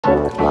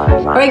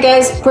Alright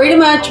guys, pretty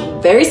much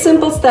very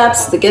simple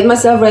steps to get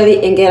myself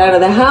ready and get out of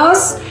the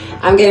house.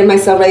 I'm getting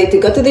myself ready to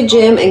go to the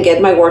gym and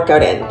get my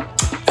workout in.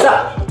 So,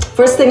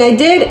 first thing I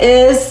did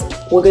is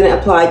we're gonna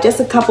apply just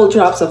a couple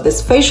drops of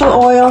this facial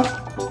oil.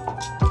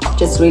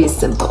 Just really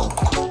simple.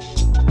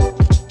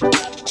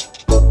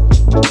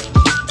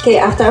 Okay,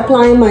 after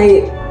applying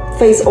my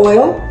face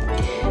oil,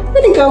 I'm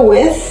gonna go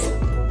with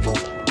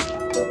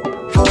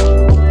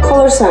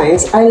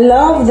Colorscience. I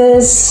love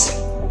this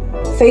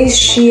face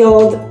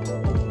shield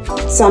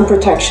sun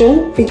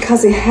protection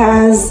because it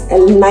has a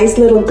nice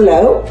little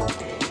glow.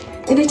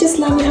 And I just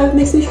love it how it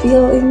makes me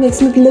feel. It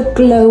makes me look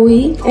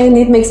glowy and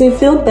it makes me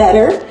feel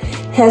better.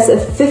 It has a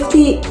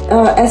 50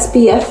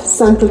 SPF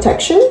sun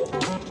protection.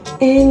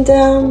 And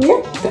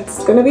yeah,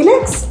 that's gonna be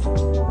next.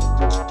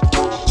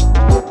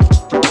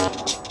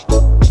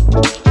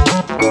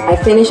 I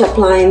finish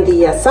applying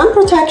the sun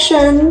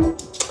protection.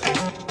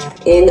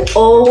 And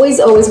always,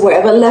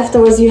 wherever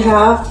leftovers you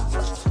have,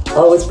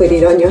 always put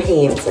it on your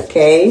hands,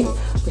 okay?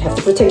 You have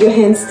to protect your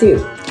hands too.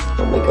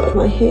 Oh my God,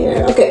 my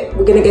hair. Okay,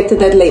 we're gonna get to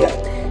that later.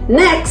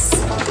 Next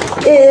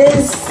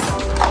is,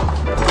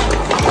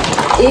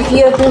 if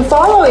you have been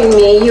following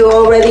me, you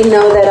already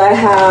know that I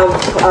have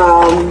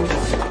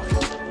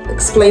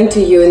explained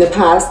to you in the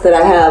past that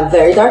I have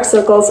very dark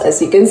circles.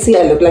 As you can see,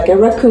 I look like a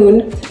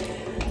raccoon.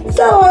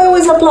 So I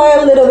always apply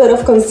a little bit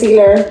of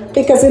concealer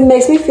because it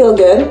makes me feel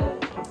good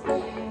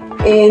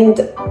and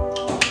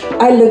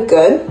I look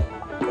good.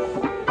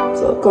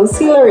 So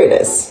concealer it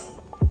is.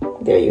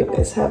 There you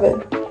guys have it.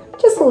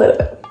 Just a little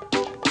bit.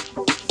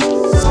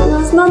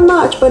 It's not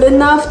much, but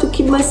enough to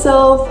keep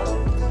myself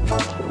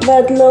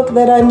that look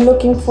that I'm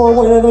looking for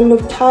when I don't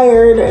look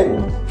tired.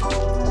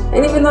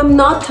 And even though I'm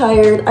not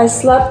tired, I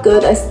slept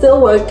good. I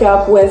still wake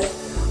up with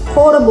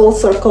horrible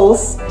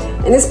circles,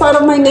 and it's part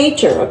of my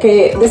nature.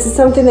 Okay, this is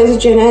something that is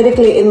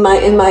genetically in my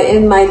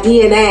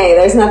DNA.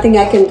 There's nothing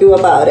I can do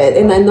about it.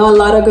 And I know a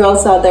lot of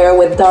girls out there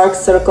with dark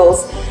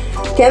circles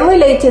can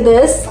relate to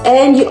this,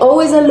 and you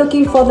always are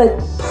looking for the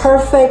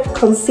perfect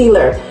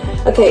concealer.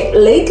 Okay,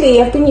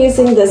 lately I've been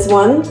using this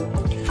one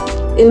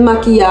in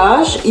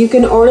Makiage. You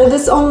can order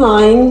this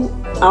online.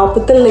 I'll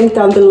put the link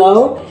down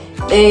below.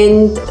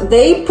 And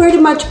they pretty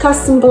much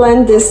custom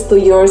blend this to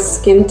your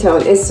skin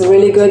tone. It's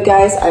really good,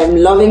 guys. I'm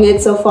loving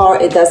it so far.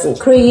 It doesn't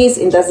crease.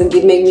 It doesn't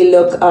make me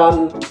look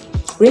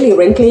really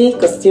wrinkly,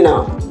 because, you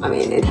know, I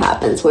mean, it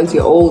happens once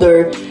you're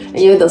older and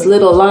you have those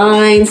little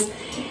lines.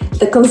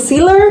 The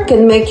concealer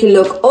can make you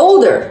look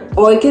older,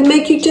 or it can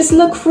make you just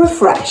look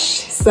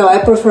refreshed. So I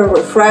prefer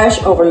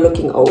refresh over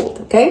looking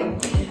old, okay?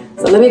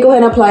 So let me go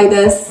ahead and apply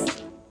this.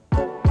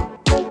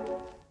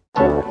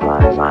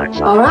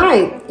 All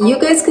right, you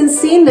guys can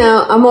see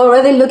now I'm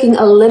already looking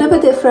a little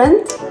bit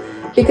different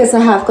because I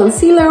have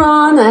concealer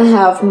on. I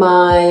have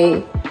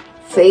my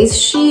face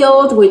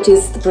shield, which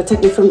is to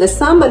protect me from the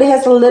sun, but it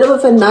has a little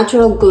bit of a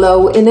natural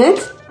glow in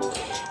it.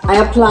 I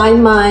applied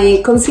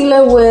my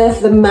concealer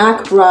with the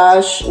MAC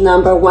brush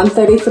number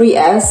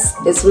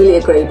 133S. It's really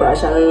a great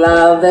brush. I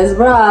love this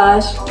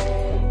brush.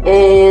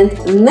 And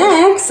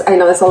next, I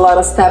know it's a lot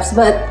of steps,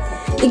 but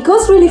it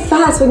goes really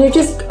fast when you're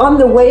just on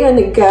the way on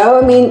the go.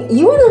 I mean,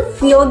 you want to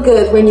feel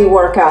good when you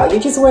work out. You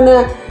just want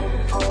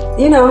to,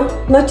 you know,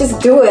 not just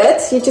do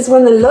it. You just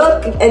want to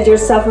look at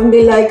yourself and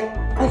be like,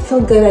 I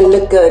feel good, I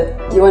look good.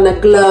 You want to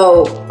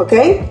glow,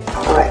 okay?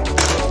 All right.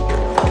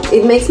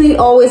 It makes me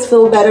always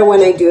feel better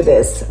when I do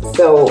this.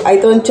 So I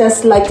don't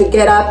just like to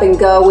get up and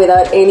go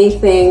without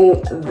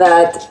anything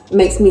that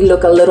makes me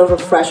look a little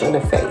refreshed on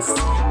the face.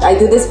 I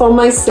do this for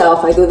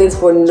myself. I do this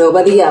for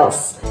nobody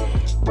else.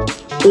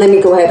 Let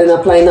me go ahead and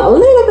apply now a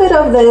little bit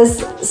of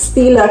this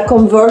Stila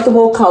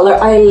convertible color.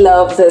 I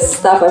love this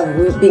stuff.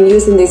 I've been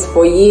using this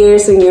for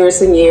years and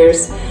years and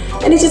years.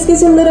 And it just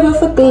gives you a little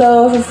bit of a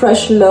glow, of a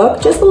fresh look.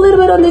 Just a little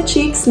bit on the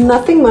cheeks,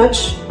 nothing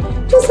much.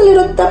 Just a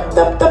little tap,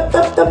 tap, tap,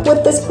 tap, tap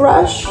with this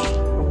brush.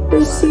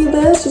 You see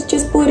this?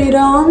 Just put it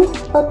on.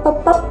 Up,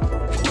 up, up.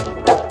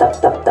 Tap, tap,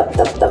 tap, tap,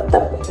 tap, tap,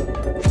 tap.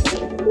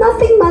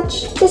 Nothing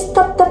much. Just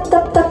tap, tap,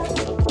 tap, tap.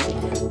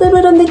 A little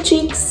bit on the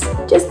cheeks,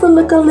 just to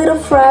look a little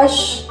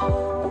fresh.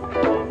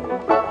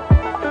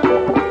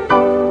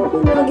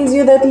 It gives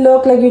you that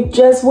look like you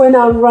just went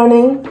out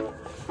running.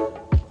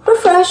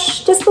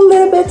 Refresh, just a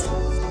little bit.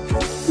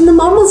 And I'm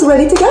almost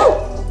ready to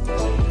go.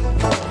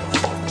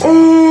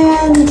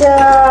 And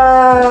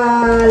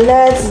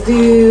let's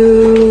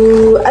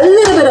do a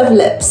little bit of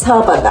lips.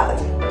 How about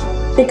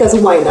that? Because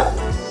why not?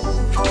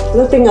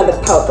 Looking at the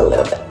pout a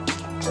little bit.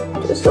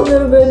 Just a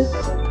little bit.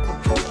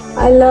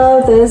 I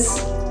love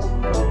this.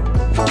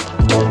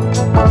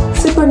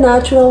 Super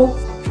natural.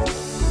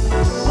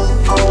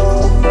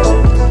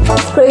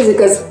 It's crazy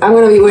because I'm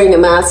going to be wearing a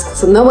mask,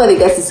 so nobody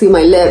gets to see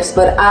my lips.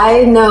 But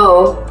I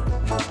know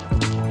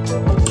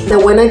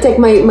that when I take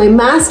my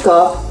mask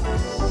off,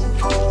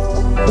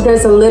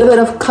 there's a little bit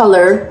of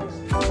color,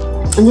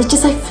 and it's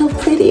just, I feel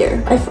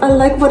prettier. I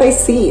like what I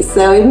see,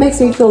 so it makes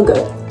me feel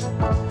good.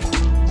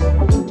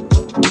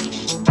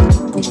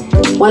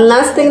 One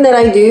last thing that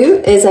I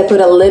do is I put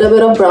a little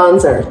bit of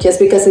bronzer, just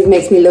because it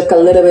makes me look a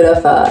little bit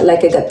of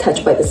like I got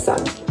touched by the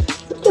sun.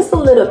 Just a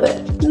little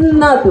bit,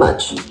 not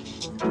much.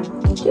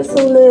 Just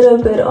a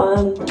little bit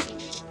on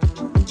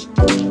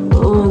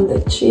the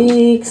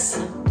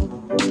cheeks,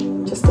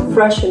 just to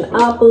freshen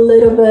up a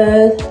little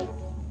bit.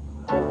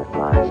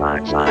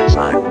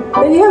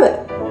 There you have it.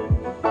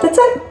 That's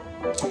it.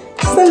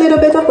 Just a little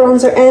bit of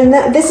bronzer, and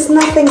this is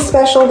nothing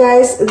special,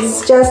 guys.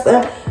 It's just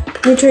a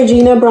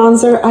Neutrogena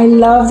bronzer. I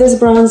love this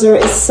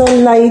bronzer. It's so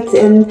light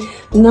and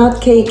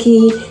not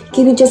cakey.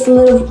 Give me just a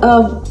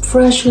little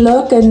fresh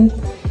look, and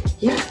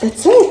yeah,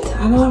 that's it.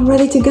 I'm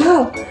ready to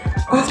go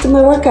after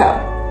my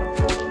workout.